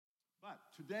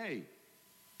But today,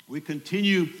 we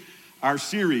continue our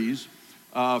series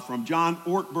from John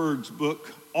Ortberg's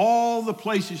book, All the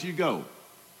Places You Go.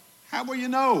 How will you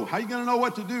know? How are you going to know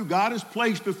what to do? God has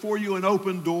placed before you an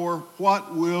open door.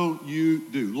 What will you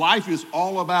do? Life is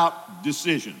all about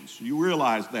decisions. You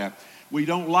realize that. We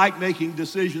don't like making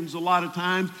decisions a lot of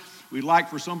times. We like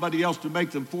for somebody else to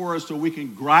make them for us so we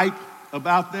can gripe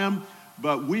about them.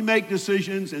 But we make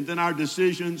decisions, and then our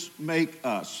decisions make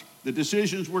us. The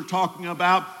decisions we're talking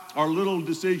about are little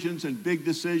decisions and big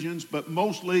decisions, but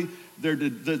mostly they're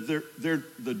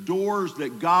the doors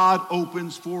that God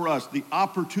opens for us, the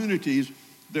opportunities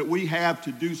that we have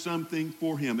to do something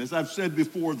for Him. As I've said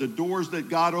before, the doors that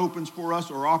God opens for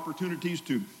us are opportunities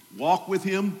to walk with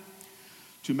Him,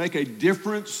 to make a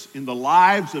difference in the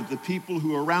lives of the people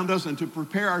who are around us, and to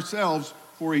prepare ourselves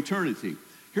for eternity.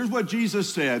 Here's what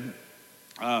Jesus said,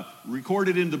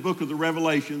 recorded in the book of the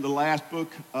Revelation, the last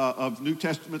book of New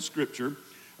Testament Scripture.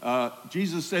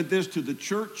 Jesus said this to the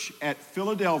church at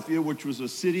Philadelphia, which was a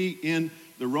city in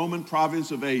the Roman province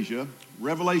of Asia.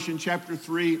 Revelation chapter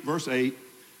 3, verse 8.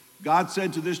 God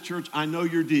said to this church, I know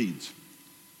your deeds.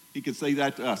 He could say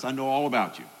that to us. I know all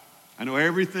about you. I know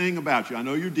everything about you. I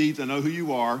know your deeds. I know who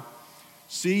you are.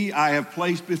 See, I have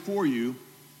placed before you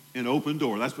an open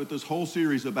door. That's what this whole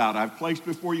series is about. I've placed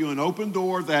before you an open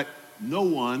door that no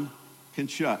one can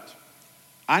shut.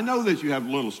 I know that you have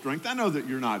little strength. I know that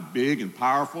you're not big and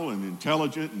powerful and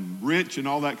intelligent and rich and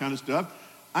all that kind of stuff.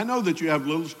 I know that you have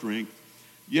little strength,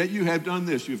 yet you have done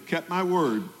this. You've kept my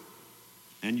word,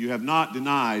 and you have not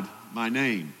denied my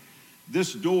name.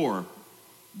 This door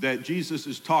that Jesus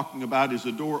is talking about is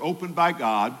a door opened by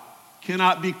God,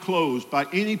 cannot be closed by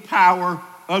any power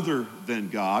other than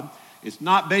God. It's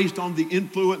not based on the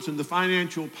influence and the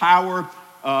financial power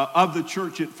of the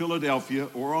church at Philadelphia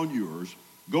or on yours.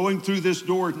 Going through this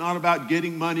door is not about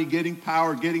getting money, getting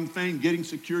power, getting fame, getting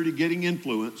security, getting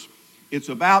influence. It's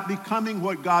about becoming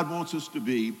what God wants us to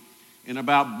be and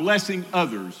about blessing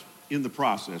others in the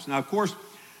process. Now, of course,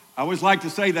 I always like to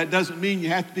say that doesn't mean you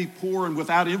have to be poor and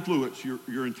without influence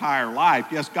your entire life.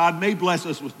 Yes, God may bless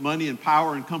us with money and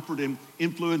power and comfort and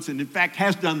influence, and in fact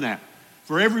has done that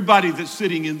for everybody that's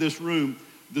sitting in this room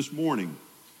this morning.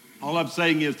 All I'm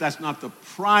saying is that's not the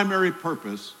primary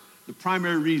purpose, the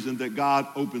primary reason that God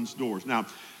opens doors. Now,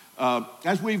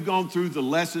 as we've gone through the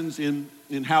lessons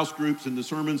in house groups and the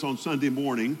sermons on Sunday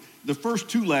morning, the first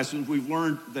two lessons we've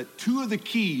learned that two of the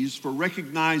keys for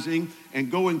recognizing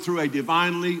and going through a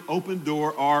divinely open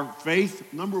door are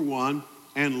faith, number one,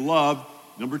 and love,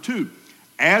 number two.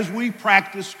 As we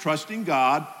practice trusting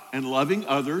God and loving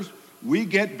others, we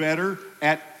get better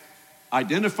at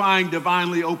identifying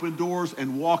divinely open doors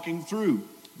and walking through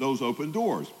those open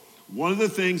doors. One of the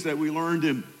things that we learned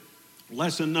in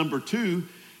lesson number two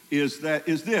is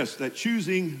this, that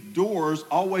choosing doors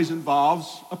always involves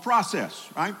a process,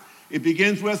 right? It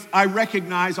begins with, I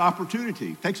recognize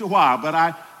opportunity. It takes a while, but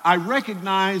I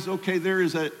recognize, okay, there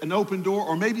is an open door,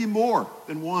 or maybe more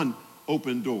than one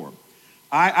open door.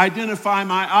 I identify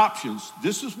my options.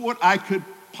 This is what I could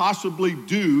possibly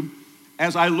do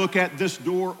as I look at this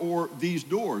door or these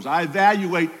doors. I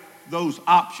evaluate those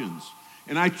options,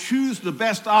 and I choose the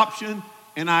best option,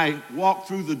 and I walk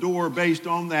through the door based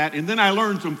on that, and then I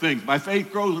learn some things. My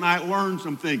faith grows, and I learn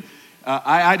some things.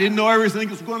 I didn't know everything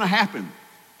was going to happen,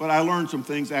 but I learned some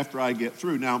things after I get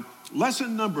through. Now,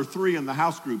 lesson number 3 in the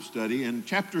house group study, and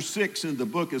chapter 6 in the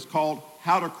book is called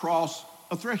How to Cross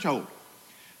a Threshold.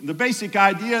 And the basic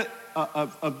idea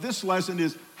of this lesson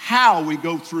is how we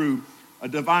go through a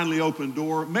divinely open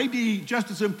door, maybe just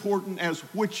as important as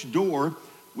which door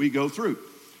we go through.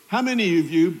 How many of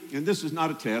you, and this is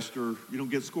not a test or you don't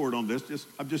get scored on this,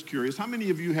 I'm just curious, how many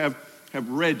of you have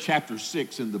read chapter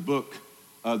 6 in the book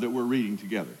that we're reading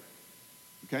together?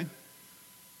 Okay?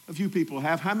 A few people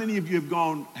have. How many of you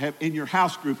have in your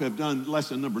house group have done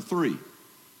lesson number 3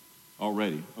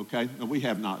 already? Okay? No, we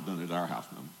have not done it at our house.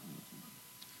 No.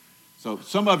 So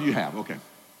some of you have, okay.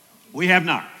 We have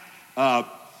not.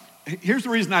 Here's the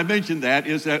reason I mentioned that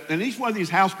is that in each one of these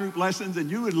house group lessons,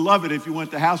 and you would love it if you went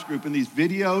to house group, in these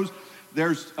videos,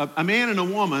 there's a man and a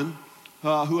woman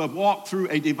who have walked through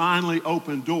a divinely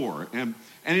open door. And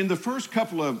in the first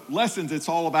couple of lessons, it's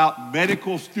all about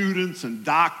medical students and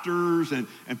doctors and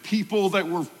people that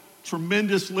were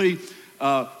tremendously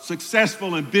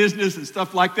successful in business and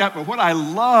stuff like that. But what I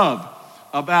love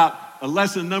about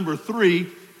lesson number 3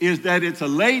 is that it's a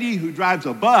lady who drives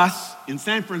a bus in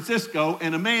San Francisco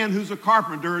and a man who's a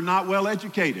carpenter and not well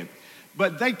educated.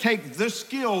 But they take the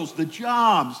skills, the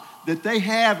jobs that they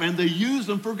have, and they use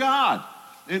them for God.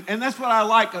 And that's what I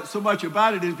like so much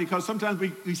about it, is because sometimes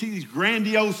we see these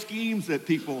grandiose schemes that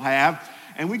people have,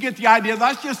 And we get the idea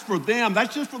that's just for them.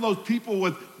 That's just for those people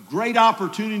with great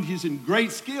opportunities and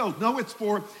great skills. No, it's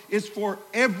for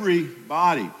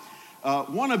everybody.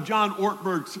 One of John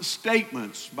Ortberg's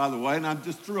statements, by the way, and I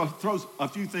just throw a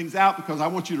few things out because I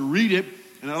want you to read it,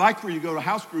 and I'd like for you to go to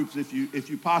house groups if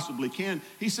you possibly can.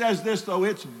 He says this, though: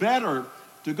 it's better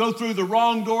to go through the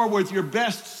wrong door with your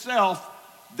best self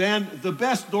than the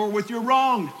best door with your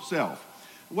wrong self.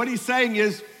 What he's saying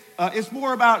is it's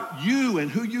more about you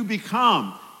and who you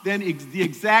become than the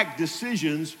exact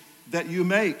decisions that you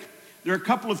make. There are a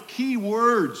couple of key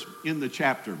words in the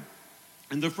chapter.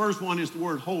 And the first one is the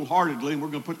word wholeheartedly, and we're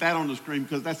going to put that on the screen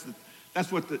because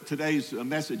that's what today's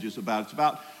message is about. It's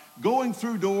about going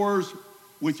through doors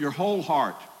with your whole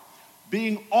heart,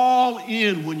 being all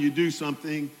in when you do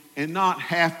something and not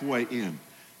halfway in.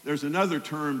 There's another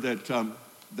term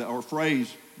or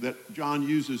phrase that John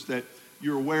uses that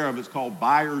you're aware of. It's called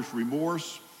buyer's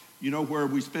remorse. You know, where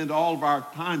we spend all of our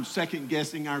time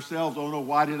second-guessing ourselves. Oh, no,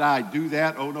 why did I do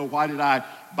that? Oh, no, why did I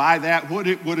buy that? What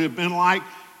it would have been like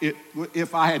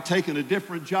if I had taken a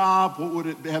different job? What would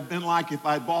it have been like if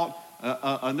I bought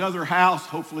another house?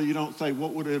 Hopefully you don't say,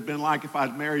 what would it have been like if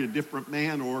I'd married a different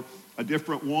man or a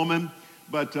different woman?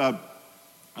 But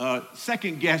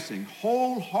second-guessing.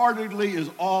 Wholeheartedly is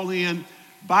all in.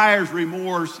 Buyer's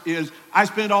remorse is I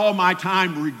spend all my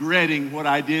time regretting what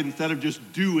I did instead of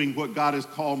just doing what God has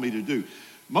called me to do.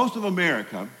 Most of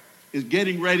America is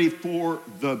getting ready for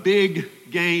the big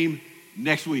game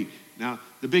next week. Now,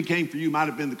 the big game for you might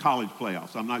have been the college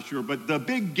playoffs. I'm not sure. But the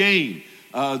big game,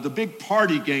 the big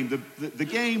party game, the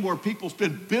game where people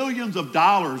spend billions of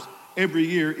dollars every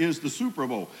year is the Super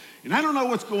Bowl. And I don't know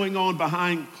what's going on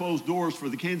behind closed doors for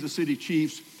the Kansas City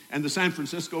Chiefs and the San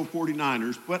Francisco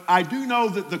 49ers, but I do know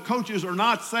that the coaches are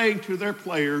not saying to their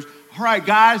players, all right,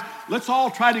 guys, let's all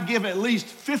try to give at least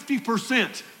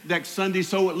 50% next Sunday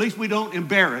so at least we don't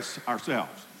embarrass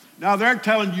ourselves. Now, they're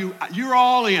telling you, you're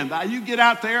all in. You get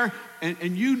out there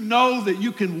and you know that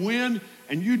you can win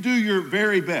and you do your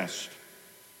very best.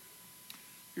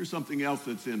 Here's something else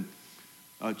that's in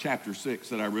chapter 6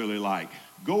 that I really like.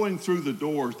 Going through the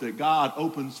doors that God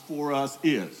opens for us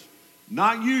is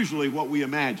not usually what we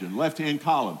imagine. Left-hand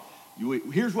column.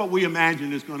 Here's what we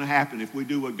imagine is going to happen if we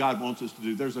do what God wants us to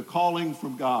do. There's a calling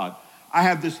from God. I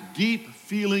have this deep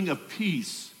feeling of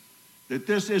peace that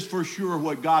this is for sure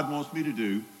what God wants me to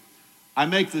do. I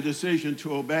make the decision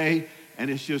to obey, and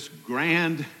it's just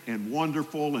grand and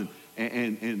wonderful,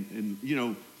 and you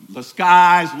know, the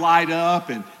skies light up,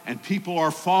 and people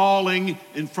are falling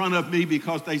in front of me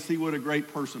because they see what a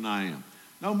great person I am.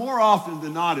 Now, more often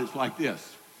than not, it's like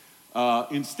this.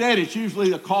 Instead, it's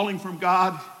usually a calling from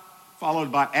God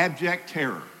followed by abject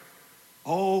terror.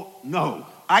 Oh, no,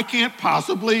 I can't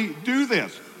possibly do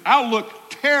this. I'll look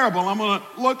terrible. I'm going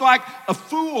to look like a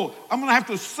fool. I'm going to have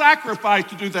to sacrifice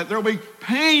to do that. There will be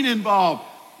pain involved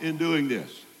in doing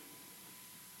this.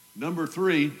 Number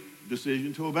 3,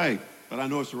 decision to obey. But I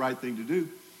know it's the right thing to do.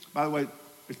 By the way,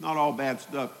 it's not all bad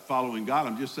stuff following God.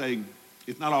 I'm just saying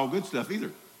it's not all good stuff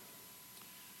either.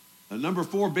 Number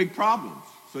 4, big problems.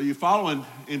 So you follow,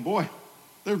 and boy,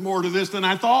 there's more to this than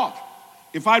I thought.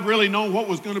 If I'd really known what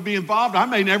was going to be involved, I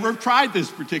may never have tried this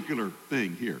particular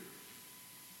thing here.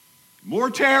 More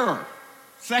terror,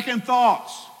 second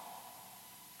thoughts.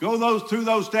 Go through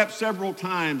those steps several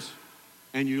times,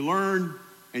 and you learn,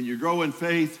 and you grow in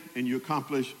faith, and you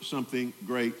accomplish something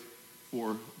great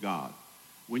for God.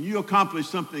 When you accomplish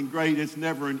something great, it's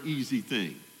never an easy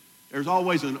thing. There's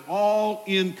always an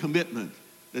all-in commitment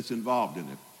that's involved in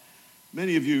it.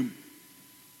 Many of you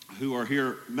who are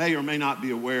here may or may not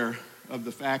be aware of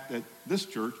the fact that this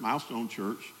church, Milestone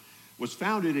Church, was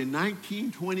founded in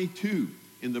 1922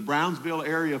 in the Brownsville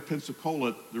area of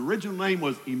Pensacola. The original name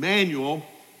was Emmanuel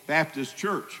Baptist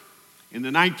Church. In the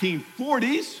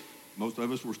 1940s, most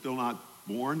of us were still not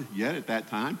born yet at that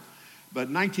time, but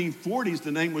 1940s,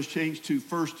 the name was changed to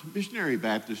First Missionary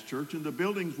Baptist Church, and the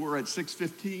buildings were at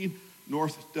 615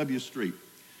 North W Street.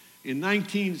 In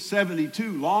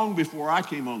 1972, long before I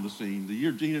came on the scene, the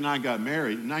year Gene and I got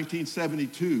married, in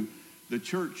 1972, the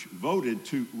church voted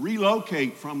to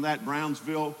relocate from that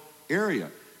Brownsville area.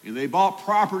 And they bought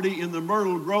property in the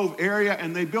Myrtle Grove area,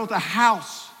 and they built a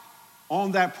house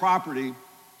on that property,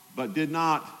 but did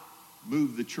not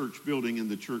move the church building and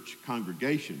the church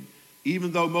congregation.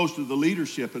 Even though most of the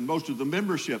leadership and most of the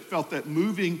membership felt that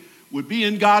moving would be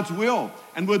in God's will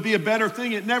and would be a better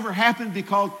thing, it never happened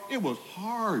because it was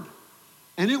hard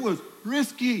and it was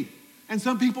risky, and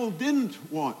some people didn't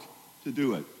want to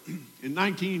do it. In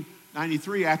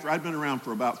 1993, after I'd been around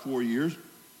for about 4 years,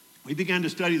 we began to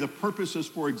study the purposes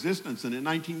for existence, and in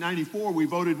 1994, we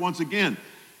voted once again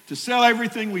to sell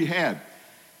everything we had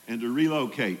and to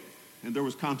relocate. And there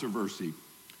was controversy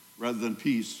rather than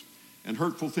peace. And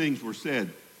hurtful things were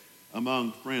said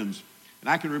among friends. And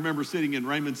I can remember sitting in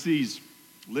Raymond C.'s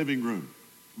living room,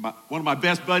 one of my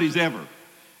best buddies ever.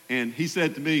 And he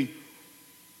said to me,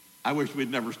 I wish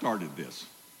we'd never started this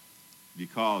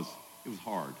because it was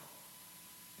hard.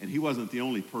 And he wasn't the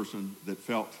only person that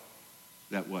felt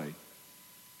that way.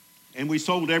 And we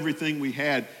sold everything we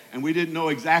had, and we didn't know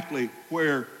exactly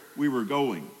where we were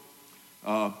going.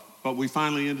 But we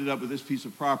finally ended up with this piece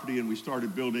of property, and we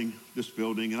started building this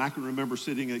building. And I can remember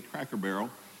sitting at Cracker Barrel,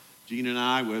 Gene and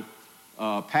I, with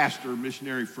a pastor,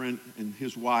 missionary friend, and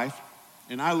his wife.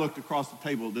 And I looked across the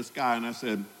table at this guy, and I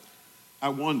said, I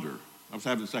wonder, I was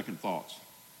having second thoughts,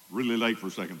 really late for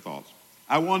second thoughts.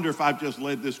 I wonder if I've just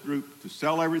led this group to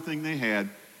sell everything they had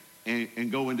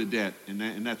and go into debt,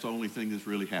 and that's the only thing that's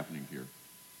really happening here.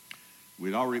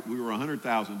 We were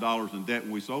 $100,000 in debt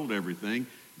when we sold everything,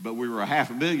 but we were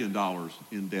 $500,000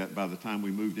 in debt by the time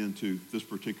we moved into this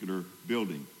particular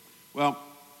building. Well,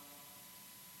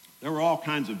 there were all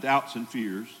kinds of doubts and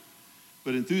fears,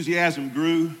 but enthusiasm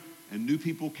grew, and new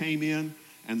people came in,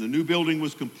 and the new building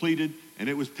was completed, and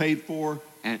it was paid for,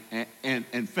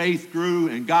 and faith grew,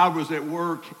 and God was at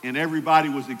work, and everybody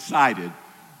was excited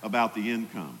about the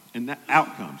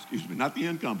outcome, not the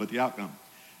income, but the outcome.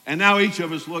 And now each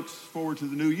of us looks forward to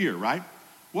the new year, right?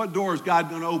 What door is God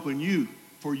going to open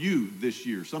for you this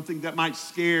year? Something that might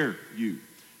scare you.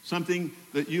 Something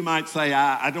that you might say,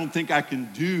 I don't think I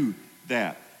can do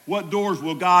that. What doors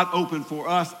will God open for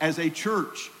us as a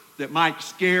church that might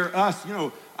scare us? You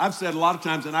know, I've said a lot of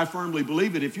times, and I firmly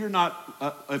believe it, if you're not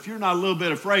a little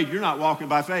bit afraid, you're not walking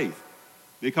by faith,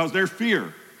 because there's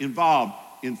fear involved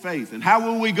in faith. And how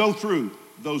will we go through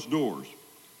those doors?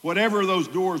 Whatever those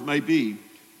doors may be,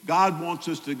 God wants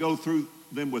us to go through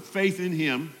them with faith in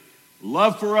Him,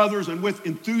 love for others, and with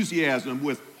enthusiasm,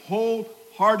 with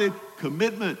wholehearted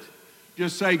commitment.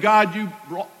 Just say, God, you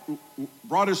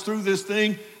brought us through this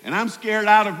thing, and I'm scared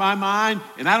out of my mind,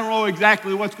 and I don't know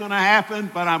exactly what's going to happen,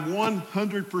 but I'm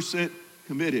 100%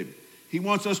 committed. He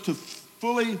wants us to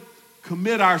fully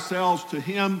commit ourselves to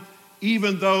Him,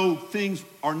 even though things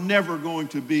are never going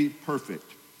to be perfect.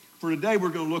 For today, we're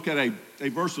going to look at a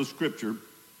verse of Scripture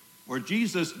where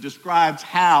Jesus describes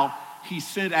how He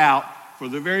sent out for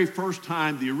the very first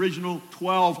time the original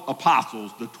 12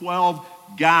 apostles, the 12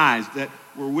 guys that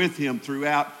were with Him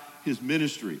throughout His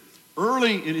ministry.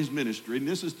 Early in His ministry, and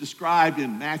this is described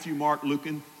in Matthew, Mark,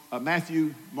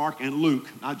 and Luke,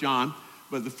 not John,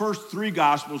 but the first three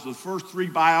Gospels, the first three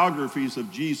biographies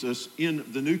of Jesus in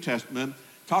the New Testament,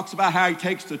 talks about how He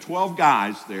takes the 12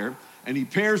 guys there and He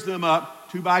pairs them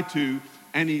up 2 by 2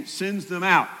 and He sends them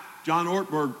out. John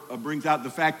Ortberg brings out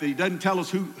the fact that he doesn't tell us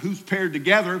who's paired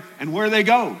together and where they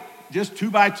go, just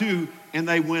 2 by 2, and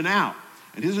they went out.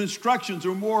 And his instructions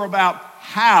are more about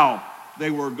how they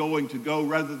were going to go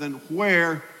rather than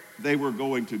where they were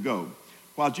going to go.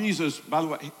 While Jesus, by the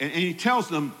way, and he tells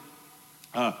them,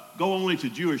 go only to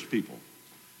Jewish people.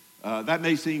 That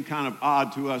may seem kind of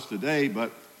odd to us today,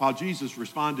 but while Jesus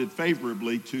responded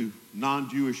favorably to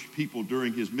non-Jewish people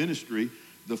during His ministry,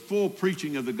 the full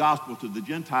preaching of the gospel to the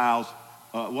Gentiles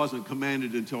wasn't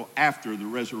commanded until after the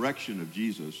resurrection of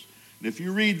Jesus. And if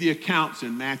you read the accounts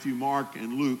in Matthew, Mark,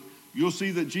 and Luke, you'll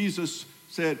see that Jesus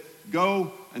said,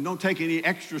 go and don't take any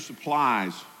extra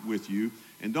supplies with you,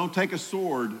 and don't take a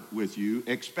sword with you.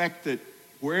 Expect that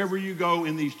wherever you go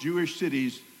in these Jewish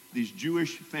cities, these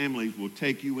Jewish families will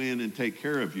take you in and take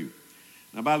care of you.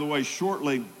 Now, by the way,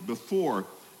 shortly before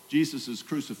Jesus'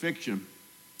 crucifixion,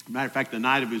 matter of fact, the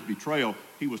night of His betrayal,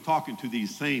 He was talking to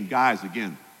these same guys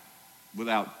again,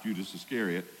 without Judas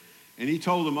Iscariot. And He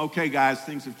told them, okay, guys,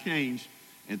 things have changed,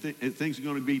 and things are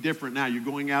going to be different now. You're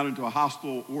going out into a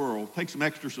hostile world. Take some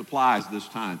extra supplies this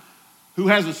time. Who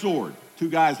has a sword? 2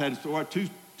 guys had a sword.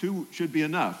 Two should be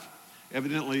enough.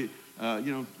 Evidently, you're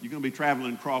going to be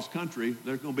traveling cross country.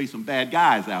 There's going to be some bad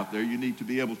guys out there. You need to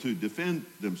be able to defend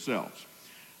themselves.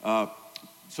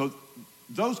 So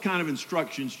those kind of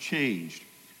instructions changed.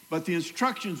 But the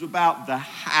instructions about the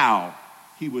how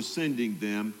He was sending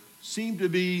them seemed to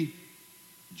be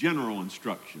general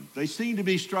instructions. They seem to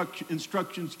be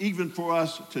instructions even for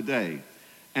us today.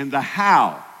 And the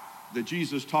how that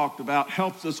Jesus talked about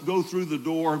helps us go through the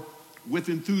door with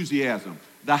enthusiasm.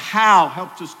 The how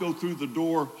helps us go through the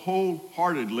door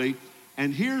wholeheartedly.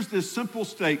 And here's this simple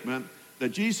statement that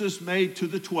Jesus made to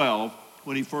the 12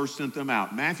 when He first sent them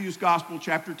out. Matthew's Gospel,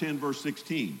 chapter 10, verse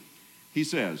 16. He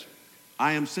says,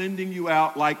 I am sending you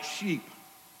out like sheep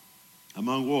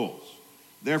among wolves.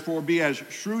 Therefore be as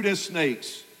shrewd as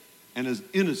snakes and as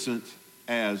innocent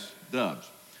as doves.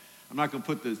 I'm not going to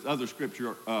put this other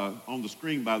scripture on the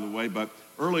screen, by the way, but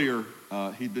earlier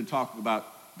he'd been talking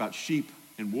about sheep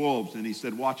and wolves, and he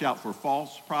said, watch out for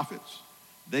false prophets.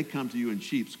 They come to you in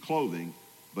sheep's clothing,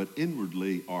 but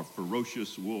inwardly are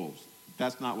ferocious wolves.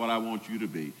 That's not what I want you to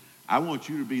be. I want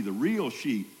you to be the real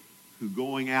sheep who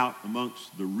going out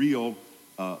amongst the real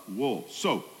wolves.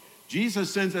 So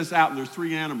Jesus sends us out, and there's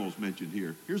 3 animals mentioned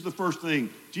here. Here's the first thing.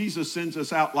 Jesus sends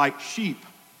us out like sheep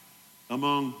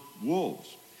among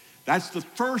wolves. That's the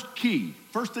first key.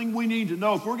 First thing we need to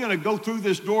know, if we're going to go through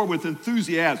this door with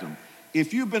enthusiasm,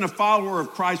 if you've been a follower of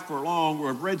Christ for long or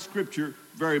have read Scripture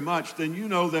very much, then you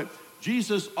know that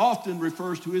Jesus often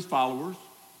refers to his followers,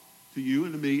 to you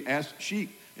and to me, as sheep.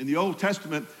 In the Old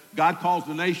Testament, God calls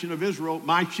the nation of Israel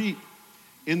my sheep.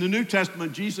 In the New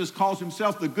Testament, Jesus calls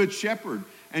himself the Good Shepherd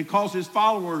and calls his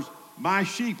followers my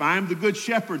sheep. I am the Good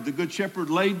Shepherd. The Good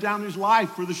Shepherd laid down his life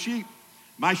for the sheep.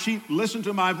 My sheep listen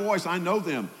to my voice. I know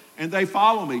them, and they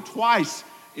follow me. Twice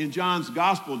in John's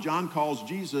gospel, John calls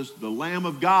Jesus the Lamb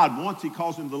of God. Once he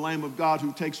calls him the Lamb of God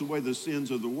who takes away the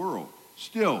sins of the world.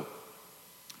 Still,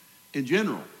 in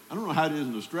general, I don't know how it is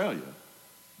in Australia,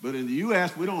 but in the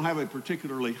U.S., we don't have a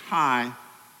particularly high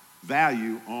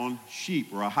value on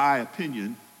sheep or a high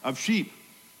opinion of sheep.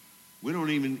 We don't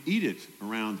even eat it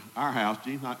around our house.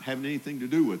 Gene's not having anything to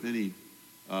do with any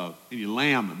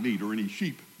lamb meat or any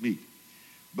sheep meat.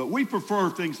 But we prefer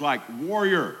things like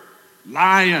warrior,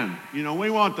 lion. You know, we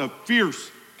want the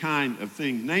fierce kind of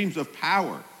things, names of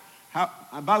power.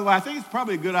 By the way, I think it's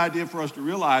probably a good idea for us to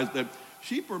realize that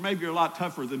sheep are maybe a lot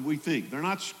tougher than we think. They're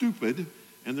not stupid,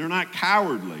 and they're not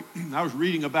cowardly. I was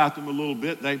reading about them a little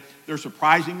bit. They're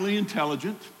surprisingly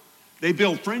intelligent. They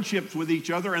build friendships with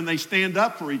each other, and they stand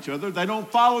up for each other. They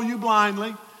don't follow you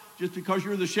blindly just because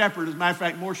you're the shepherd. As a matter of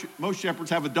fact, most shepherds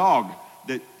have a dog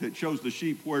that shows the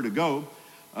sheep where to go.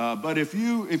 But if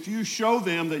you show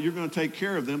them that you're going to take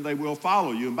care of them, they will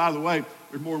follow you. And by the way,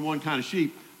 there's more than one kind of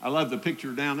sheep. I love the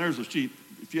picture down there's a sheep.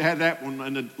 If you had that one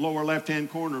in the lower left-hand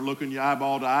corner looking you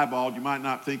eyeball to eyeball, you might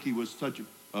not think he was such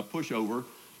a pushover.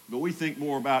 But we think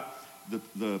more about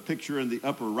the picture in the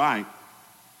upper right.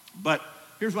 But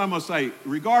here's what I'm going to say.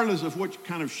 Regardless of which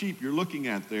kind of sheep you're looking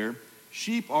at there,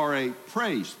 sheep are a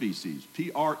prey species,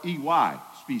 P-R-E-Y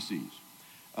species.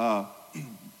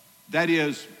 That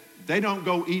is, they don't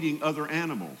go eating other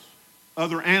animals.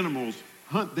 Other animals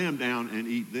hunt them down and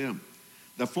eat them.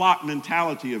 The flock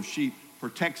mentality of sheep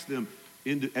protects them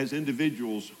as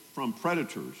individuals from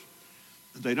predators.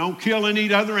 They don't kill and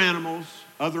eat other animals.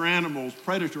 Other animals,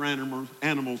 predator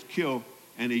animals kill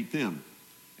and eat them.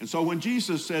 And so when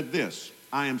Jesus said this,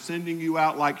 I am sending you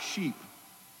out like sheep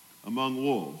among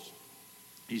wolves,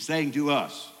 he's saying to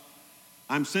us,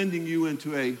 I'm sending you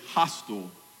into a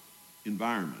hostile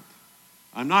environment.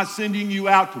 I'm not sending you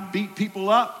out to beat people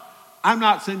up. I'm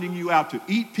not sending you out to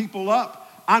eat people up.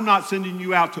 I'm not sending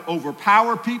you out to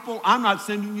overpower people. I'm not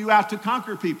sending you out to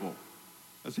conquer people.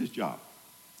 That's his job.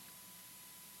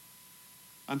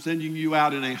 I'm sending you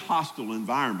out in a hostile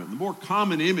environment. The more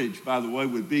common image, by the way,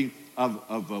 would be of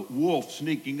a wolf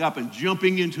sneaking up and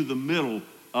jumping into the middle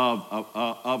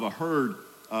of a herd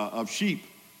of sheep.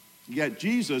 Yet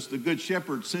Jesus, the Good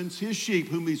Shepherd, sends his sheep,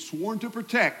 whom he's sworn to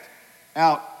protect,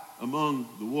 out among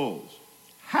the wolves.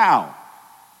 How?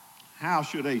 How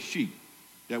should a sheep,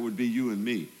 that would be you and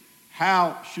me,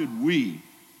 how should we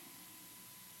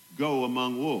go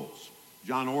among wolves?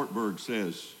 John Ortberg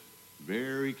says,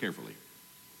 very carefully,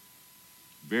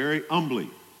 very humbly.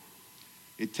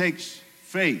 It takes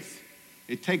faith.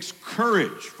 It takes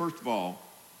courage, first of all,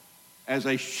 as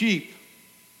a sheep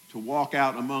to walk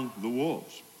out among the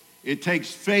wolves. It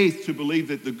takes faith to believe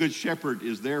that the Good Shepherd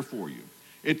is there for you.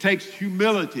 It takes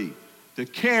humility to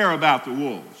care about the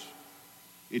wolves.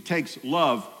 It takes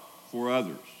love for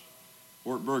others.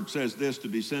 Ortberg says this, to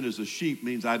be sent as a sheep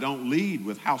means I don't lead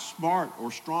with how smart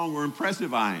or strong or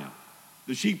impressive I am.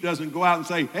 The sheep doesn't go out and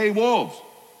say, hey, wolves,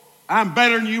 I'm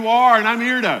better than you are, and I'm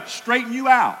here to straighten you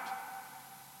out.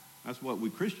 That's what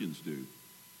we Christians do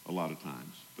a lot of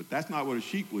times. But that's not what a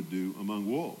sheep would do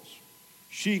among wolves.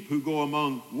 Sheep who go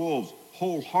among wolves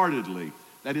wholeheartedly,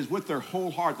 that is with their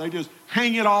whole heart, they just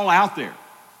hang it all out there,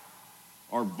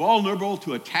 are vulnerable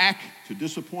to attack, to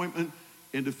disappointment,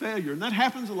 and to failure. And that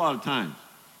happens a lot of times.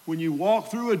 When you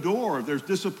walk through a door, there's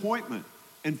disappointment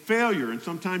and failure, and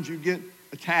sometimes you get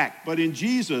attacked. But in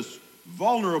Jesus,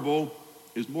 vulnerable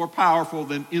is more powerful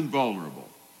than invulnerable.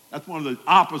 That's one of the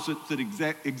opposites that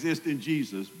exist in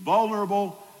Jesus.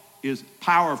 Vulnerable is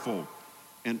powerful,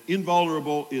 and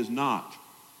invulnerable is not.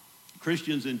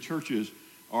 Christians in churches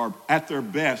are at their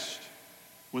best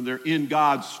when they're in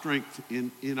God's strength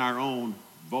in our own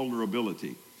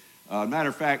vulnerability. Matter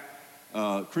of fact,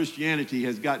 Christianity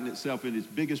has gotten itself in its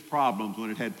biggest problems when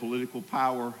it had political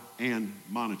power and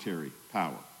monetary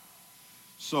power.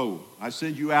 So I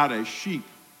send you out as sheep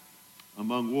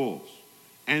among wolves.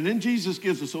 And then Jesus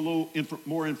gives us a little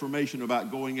more information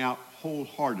about going out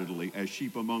wholeheartedly as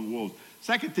sheep among wolves.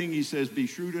 Second thing he says, be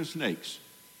shrewd as snakes.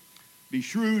 Be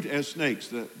shrewd as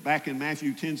snakes. Back in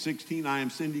Matthew 10:16, I am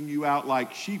sending you out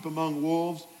like sheep among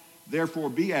wolves. Therefore,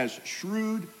 be as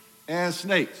shrewd as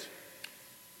snakes.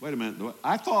 Wait a minute.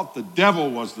 I thought the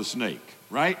devil was the snake,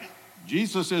 right?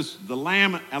 Jesus is the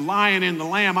lamb, a lion and the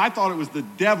lamb. I thought it was the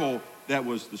devil that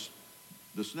was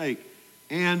the snake,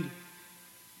 and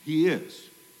he is.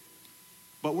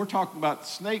 But we're talking about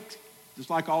snakes, just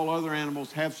like all other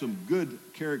animals, have some good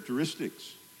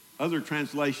characteristics. Other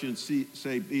translations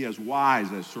say be as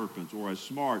wise as serpents or as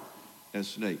smart as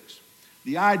snakes.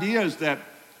 The idea is that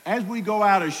as we go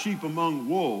out as sheep among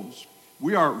wolves,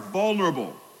 we are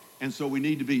vulnerable, and so we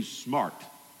need to be smart.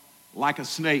 Like a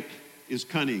snake is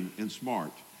cunning and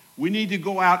smart. We need to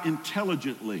go out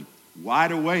intelligently,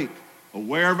 wide awake,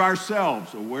 aware of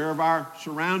ourselves, aware of our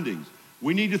surroundings.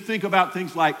 We need to think about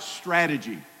things like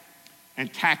strategy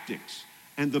and tactics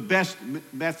and the best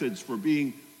methods for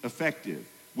being effective.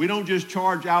 We don't just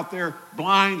charge out there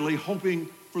blindly hoping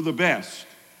for the best.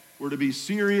 We're to be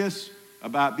serious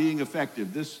about being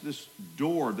effective. This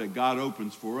door that God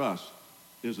opens for us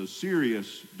is a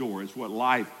serious door. It's what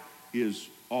life is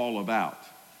all about.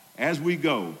 As we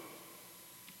go,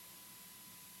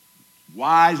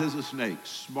 wise as a snake,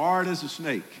 smart as a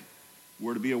snake,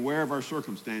 we're to be aware of our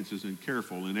circumstances and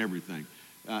careful in everything.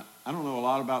 I don't know a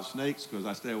lot about snakes because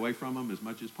I stay away from them as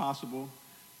much as possible,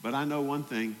 but I know one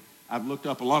thing. I've looked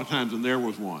up a lot of times and there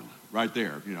was one right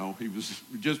there. You know,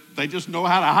 they just know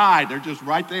how to hide. They're just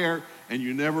right there and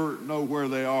you never know where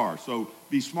they are. So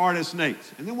be smart as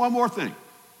snakes. And then one more thing.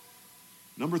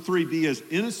 Number 3, be as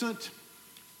innocent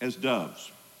as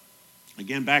doves.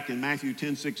 Again, back in Matthew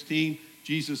 10:16,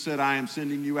 Jesus said, I am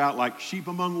sending you out like sheep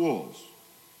among wolves.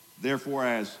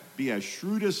 Therefore, be as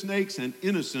shrewd as snakes and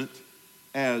innocent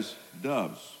as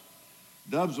doves.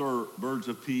 Doves are birds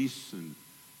of peace and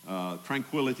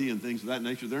tranquility and things of that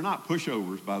nature. They're not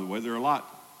pushovers, by the way. They're a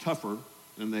lot tougher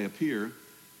than they appear.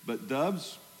 But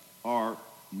doves are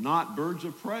not birds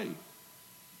of prey.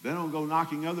 They don't go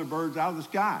knocking other birds out of the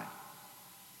sky.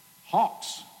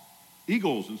 Hawks,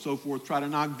 eagles, and so forth try to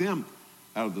knock them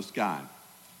out of the sky.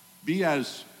 Be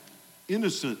as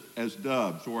innocent as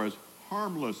doves or as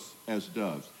harmless as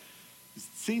doves. It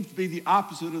seems to be the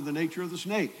opposite of the nature of the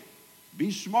snake.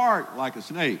 Be smart like a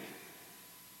snake,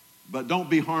 but don't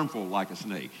be harmful like a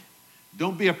snake.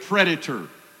 Don't be a predator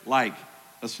like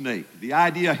a snake. The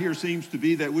idea here seems to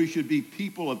be that we should be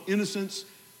people of innocence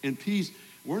and peace.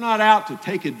 We're not out to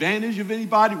take advantage of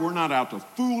anybody. We're not out to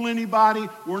fool anybody.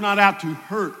 We're not out to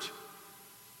hurt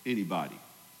anybody.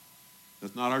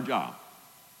 That's not our job.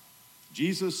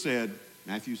 Jesus said,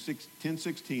 Matthew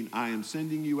 10:16, I am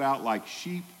sending you out like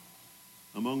sheep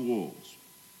among wolves.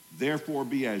 Therefore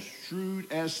be as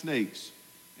shrewd as snakes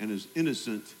and as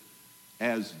innocent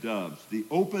as doves. The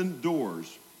open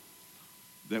doors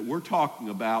that we're talking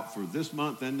about for this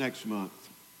month and next month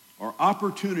are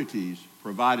opportunities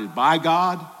provided by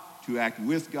God to act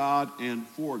with God and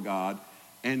for God.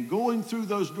 And going through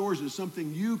those doors is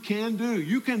something you can do.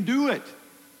 You can do it.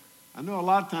 I know a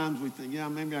lot of times we think, yeah,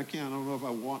 maybe I can. I don't know if I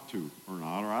want to or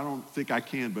not, or I don't think I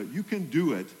can. But you can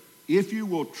do it if you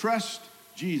will trust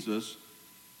Jesus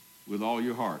with all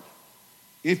your heart.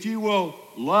 If you will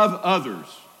love others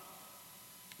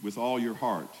with all your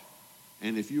heart.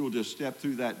 And if you will just step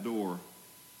through that door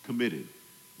committed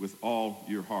with all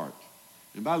your heart.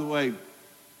 And by the way,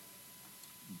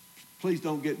 please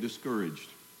don't get discouraged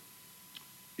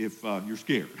if you're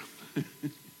scared.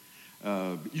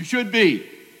 You should be.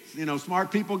 You know,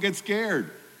 smart people get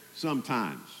scared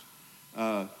sometimes.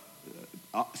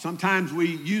 Sometimes we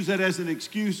use it as an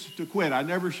excuse to quit. I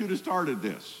never should have started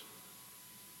this.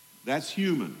 That's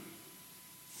human.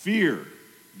 Fear,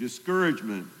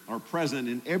 discouragement are present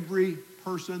in every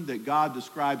person that God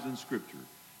describes in Scripture.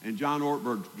 And John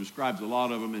Ortberg describes a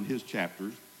lot of them in his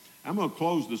chapters. I'm going to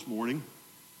close this morning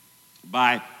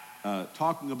by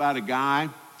talking about a guy,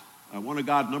 one of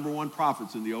God's number one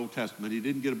prophets in the Old Testament. He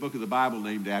didn't get a book of the Bible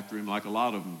named after him like a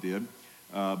lot of them did,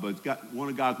 but it's got one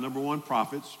of God's number one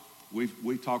prophets.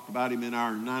 We talked about him in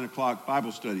our 9 o'clock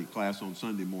Bible study class on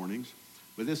Sunday mornings.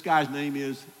 But this guy's name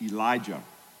is Elijah.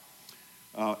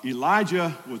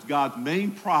 Elijah was God's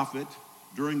main prophet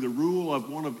during the rule of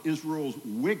one of Israel's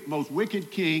most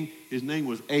wicked king. His name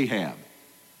was Ahab.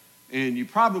 And you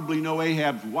probably know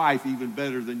Ahab's wife even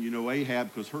better than you know Ahab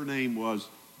because her name was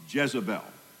Jezebel.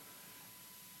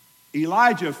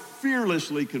 Elijah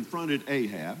fearlessly confronted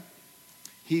Ahab.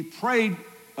 He prayed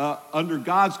under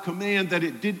God's command that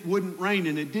it wouldn't rain,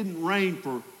 and it didn't rain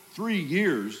for 3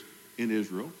 years in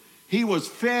Israel. He was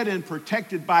fed and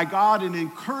protected by God and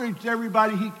encouraged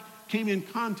everybody he came in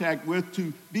contact with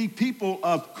to be people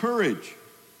of courage.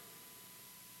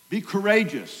 Be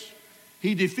courageous.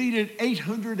 He defeated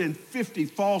 850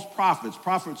 false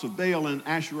prophets of Baal and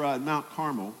Asherah and Mount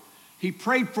Carmel. He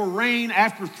prayed for rain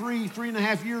after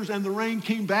 3.5 years, and the rain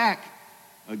came back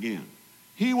again.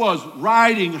 He was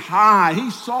riding high. He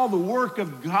saw the work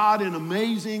of God in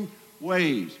amazing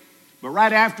ways. But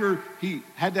right after he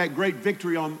had that great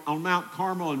victory on Mount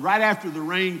Carmel, and right after the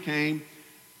rain came,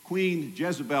 Queen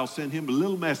Jezebel sent him a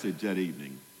little message that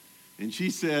evening. And she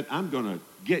said, I'm going to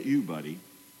get you, buddy.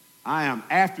 I am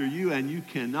after you, and you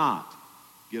cannot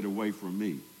get away from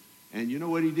me. And you know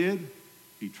what he did?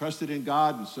 He trusted in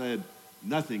God and said,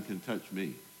 nothing can touch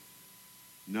me.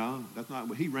 No, that's not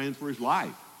what he ran for his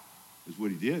life, is what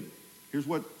he did. Here's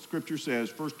what Scripture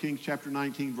says, 1 Kings chapter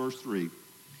 19, verse 3.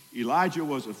 Elijah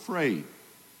was afraid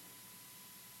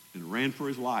and ran for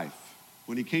his life.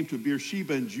 When he came to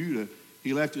Beersheba in Judah,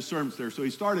 he left his servants there. So he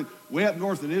started way up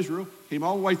north in Israel, came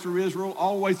all the way through Israel,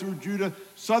 all the way through Judah,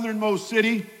 southernmost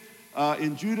city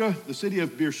in Judah, the city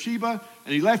of Beersheba,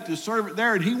 and he left his servant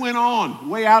there, and he went on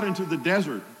way out into the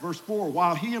desert. Verse 4,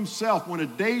 while he himself went a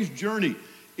day's journey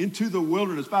into the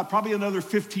wilderness, about probably another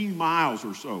 15 miles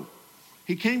or so.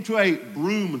 He came to a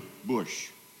broom bush,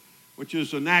 which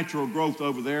is a natural growth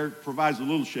over there, provides a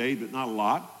little shade, but not a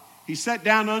lot. He sat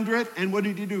down under it, and what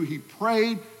did he do? He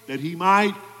prayed that he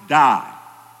might die.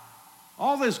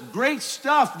 All this great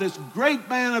stuff, this great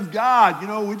man of God, you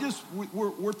know,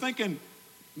 we're thinking,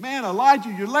 man, Elijah,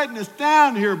 you're letting us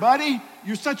down here, buddy.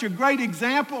 You're such a great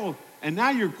example, and now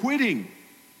you're quitting.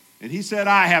 And he said,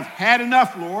 I have had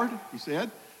enough, Lord, he said.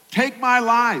 Take my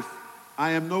life.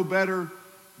 I am no better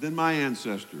than my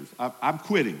ancestors. I'm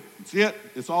quitting. That's it.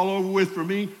 It's all over with for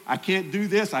me. I can't do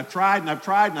this. I've tried and I've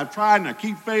tried and I've tried and I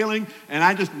keep failing, and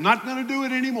I'm just not going to do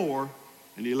it anymore.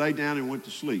 And he lay down and went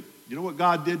to sleep. You know what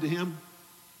God did to him?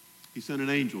 He sent an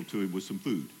angel to him with some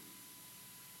food.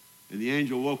 And the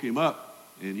angel woke him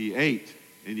up, and he ate,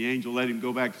 and the angel let him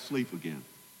go back to sleep again.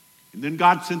 And then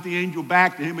God sent the angel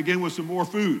back to him again with some more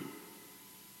food.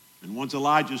 And once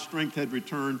Elijah's strength had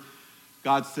returned,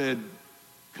 God said,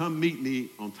 come meet me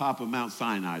on top of Mount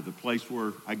Sinai, the place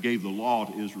where I gave the law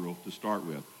to Israel to start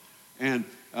with. And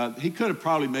he could have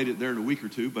probably made it there in a week or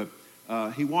two, but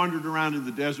he wandered around in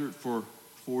the desert for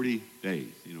 40 days,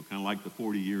 you know, kind of like the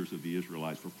 40 years of the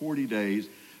Israelites. For 40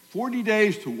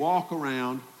 days to walk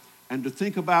around and to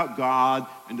think about God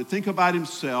and to think about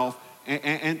himself,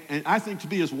 and I think to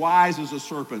be as wise as a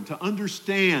serpent, to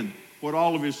understand what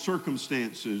all of his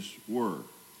circumstances were.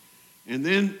 And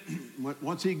then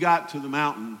once he got to the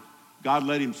mountain, God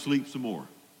let him sleep some more.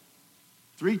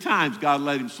 3 times God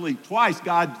let him sleep. Twice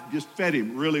God just fed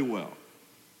him really well.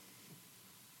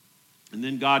 And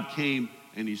then God came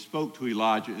and he spoke to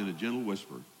Elijah in a gentle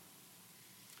whisper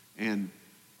and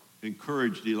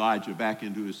encouraged Elijah back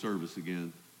into his service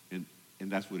again.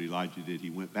 And that's what Elijah did.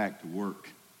 He went back to work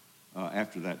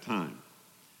after that time.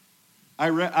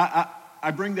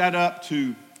 I bring that up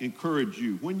to encourage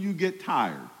you. When you get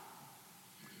tired,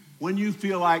 when you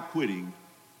feel like quitting,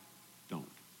 don't.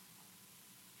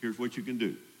 Here's what you can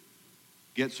do.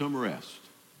 Get some rest.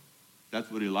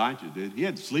 That's what Elijah did. He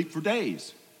had to sleep for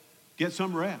days. Get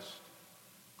some rest.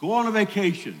 Go on a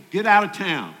vacation. Get out of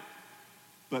town.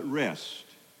 But rest.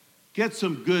 Get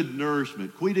some good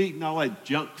nourishment. Quit eating all that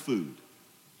junk food.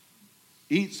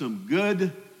 Eat some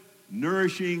good,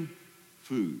 nourishing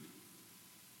food.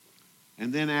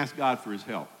 And then ask God for his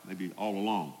help. Maybe all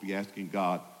along be asking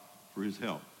God for his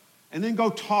help. And then go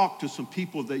talk to some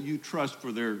people that you trust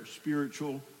for their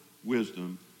spiritual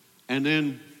wisdom. And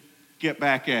then get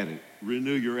back at it.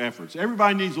 Renew your efforts.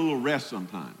 Everybody needs a little rest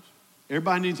sometimes.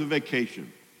 Everybody needs a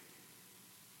vacation.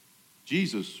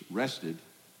 Jesus rested.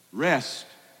 Rest.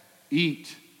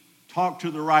 Eat. Talk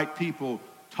to the right people.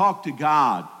 Talk to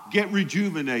God. Get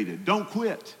rejuvenated. Don't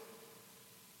quit.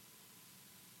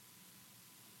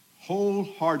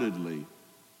 Wholeheartedly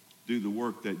do the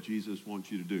work that Jesus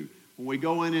wants you to do. When we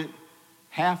go in it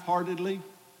half-heartedly,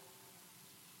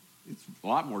 it's a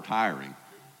lot more tiring.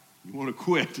 You want to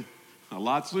quit a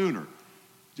lot sooner.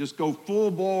 Just go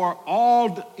full bore,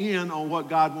 all in on what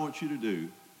God wants you to do.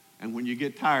 And when you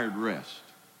get tired, rest.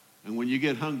 And when you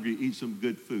get hungry, eat some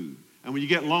good food. And when you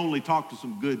get lonely, talk to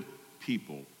some good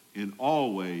people. And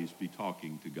always be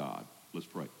talking to God. Let's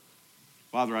pray.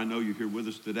 Father, I know you're here with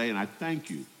us today, and I thank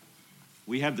you.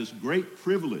 We have this great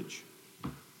privilege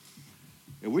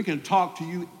that we can talk to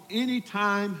you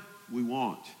anytime we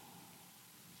want.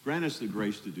 Grant us the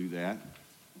grace to do that.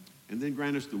 And then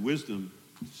grant us the wisdom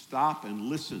to stop and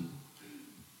listen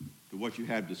to what you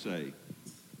have to say.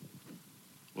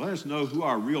 Let us know who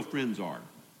our real friends are.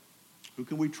 Who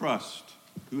can we trust?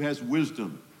 Who has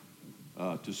wisdom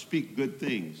to speak good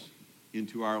things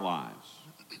into our lives?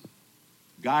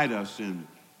 Guide us in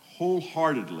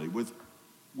wholeheartedly, with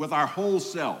our whole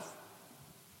self,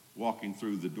 walking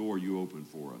through the door you open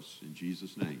for us. In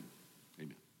Jesus' name.